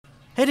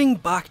Heading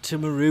back to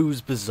Maroo's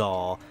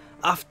Bazaar,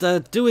 after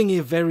doing a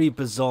very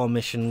bizarre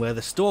mission where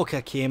the stalker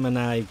came and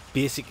I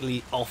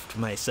basically offed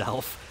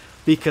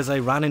myself because I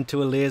ran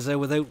into a laser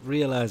without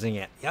realising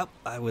it. Yep,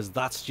 I was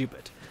that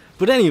stupid.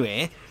 But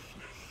anyway,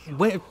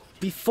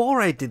 before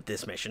I did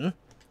this mission,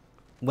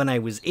 when I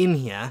was in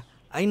here,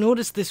 I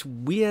noticed this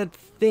weird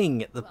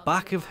thing at the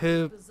back of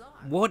her.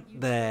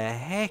 What the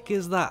heck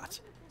is that?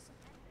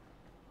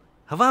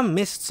 Have I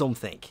missed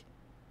something?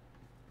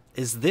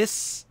 Is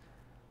this...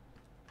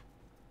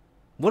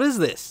 What is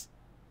this?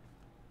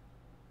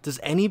 Does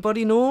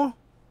anybody know?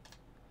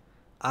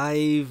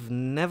 I've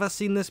never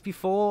seen this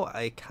before.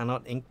 I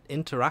cannot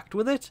interact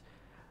with it.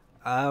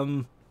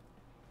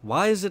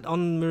 Why is it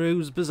on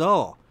Maroo's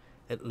Bazaar?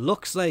 It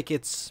looks like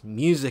it's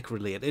music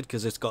related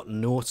because it's got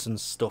notes and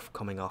stuff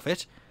coming off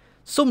it.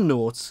 Some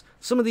notes,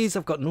 some of these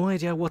I've got no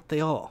idea what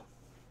they are.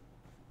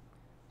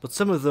 But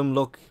some of them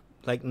look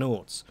like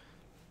notes.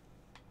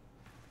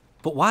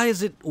 But why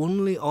is it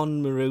only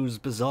on Maroo's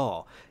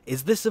Bazaar?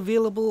 Is this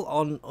available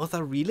on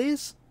other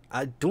relays?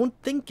 I don't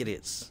think it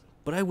is,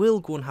 but I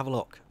will go and have a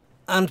look.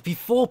 And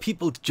before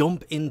people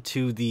jump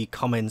into the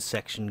comments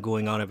section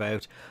going on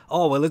about,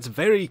 oh well, it's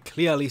very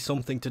clearly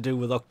something to do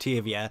with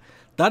Octavia,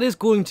 that is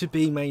going to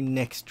be my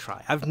next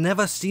try. I've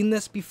never seen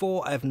this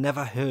before, I've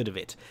never heard of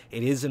it.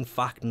 It is in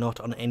fact not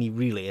on any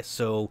relay,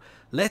 so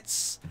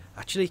let's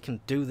actually can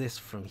do this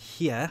from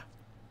here.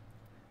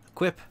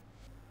 Equip,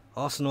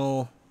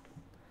 arsenal.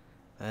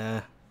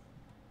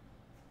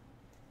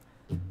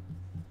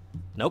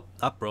 Nope,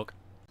 that broke.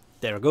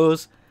 There it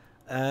goes.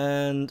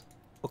 And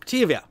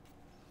Octavia.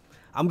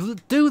 I'm going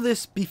to do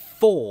this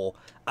before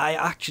I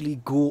actually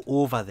go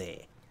over there.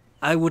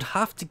 I would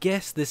have to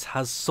guess this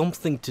has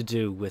something to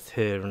do with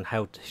her and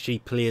how she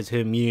plays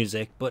her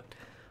music, but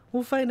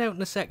we'll find out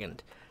in a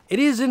second. It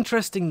is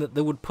interesting that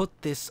they would put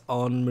this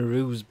on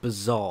Maroo's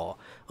Bazaar,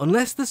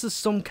 unless this is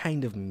some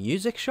kind of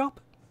music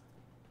shop.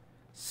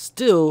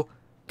 Still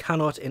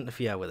cannot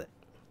interfere with it.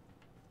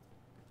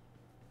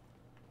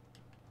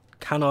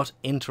 Cannot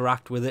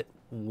interact with it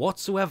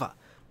whatsoever.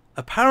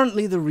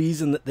 Apparently the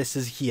reason that this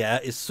is here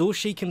is so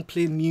she can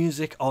play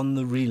music on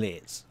the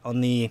relays,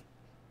 on the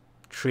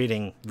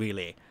trading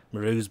relay.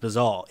 Maroo's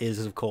Bazaar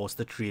is of course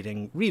the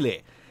trading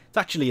relay. It's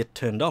actually a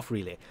turned off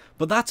relay,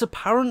 but that's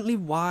apparently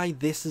why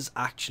this is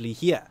actually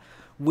here,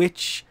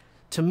 which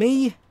to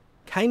me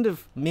kind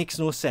of makes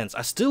no sense.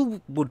 I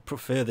still would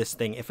prefer this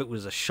thing if it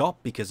was a shop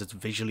because it's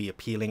visually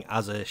appealing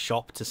as a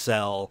shop to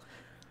sell,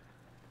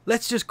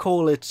 let's just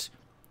call it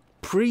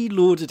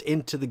preloaded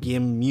into the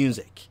game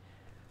music,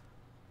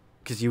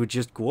 because you would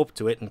just go up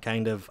to it and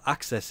kind of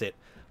access it.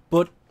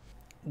 But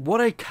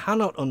what I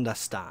cannot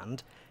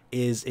understand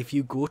is if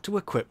you go to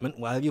equipment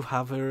while you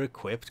have her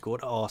equipped, go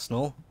to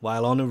arsenal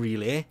while on a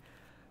relay,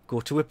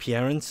 go to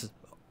appearance,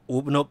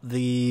 open up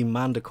the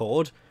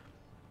Mandicord,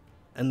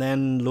 and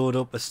then load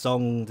up a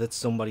song that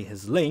somebody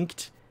has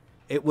linked,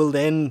 it will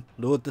then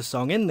load the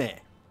song in there.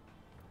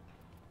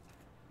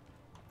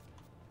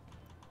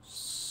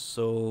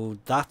 So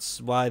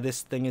that's why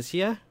this thing is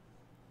here.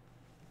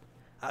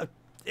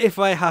 If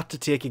I had to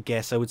take a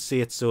guess, I would say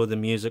it's so the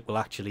music will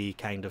actually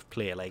kind of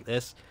play like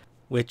this.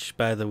 Which,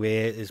 by the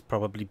way, is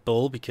probably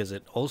bull because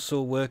it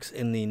also works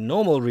in the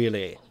normal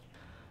relay.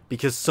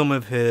 Because some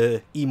of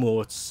her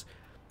emotes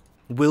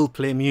will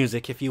play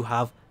music if you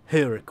have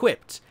her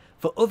equipped.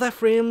 For other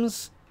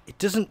frames, it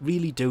doesn't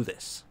really do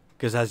this.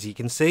 Because as you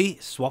can see,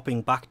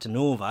 swapping back to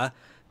Nova,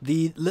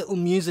 the little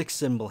music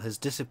symbol has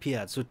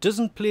disappeared, so it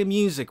doesn't play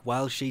music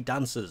while she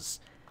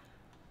dances.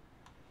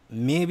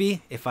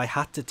 Maybe, if I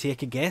had to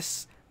take a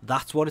guess,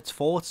 that's what it's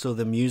for, so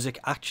the music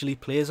actually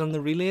plays on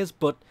the relays,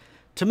 but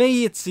to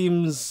me it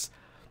seems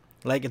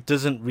like it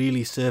doesn't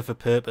really serve a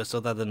purpose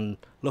other than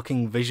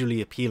looking visually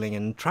appealing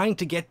and trying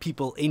to get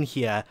people in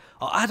here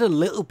or add a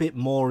little bit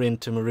more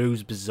into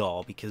Maroo's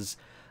Bazaar, because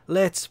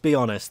let's be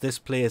honest, this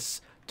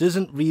place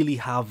doesn't really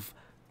have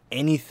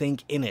anything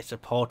in it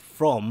apart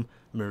from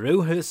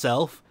Maroo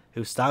herself,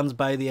 who stands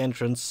by the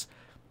entrance,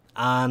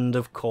 and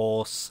of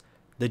course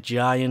the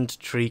giant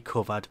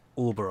tree-covered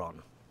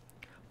Oberon.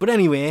 But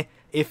anyway,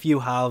 if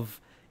you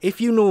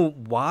know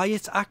why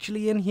it's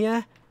actually in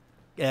here,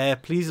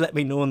 please let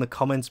me know in the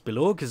comments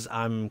below, because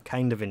I'm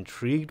kind of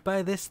intrigued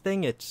by this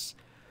thing. It's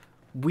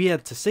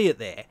weird to see it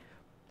there.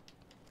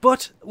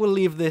 But we'll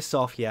leave this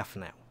off here for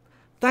now.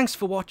 Thanks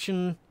for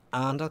watching,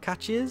 and I'll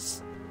catch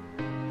yous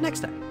next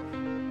time.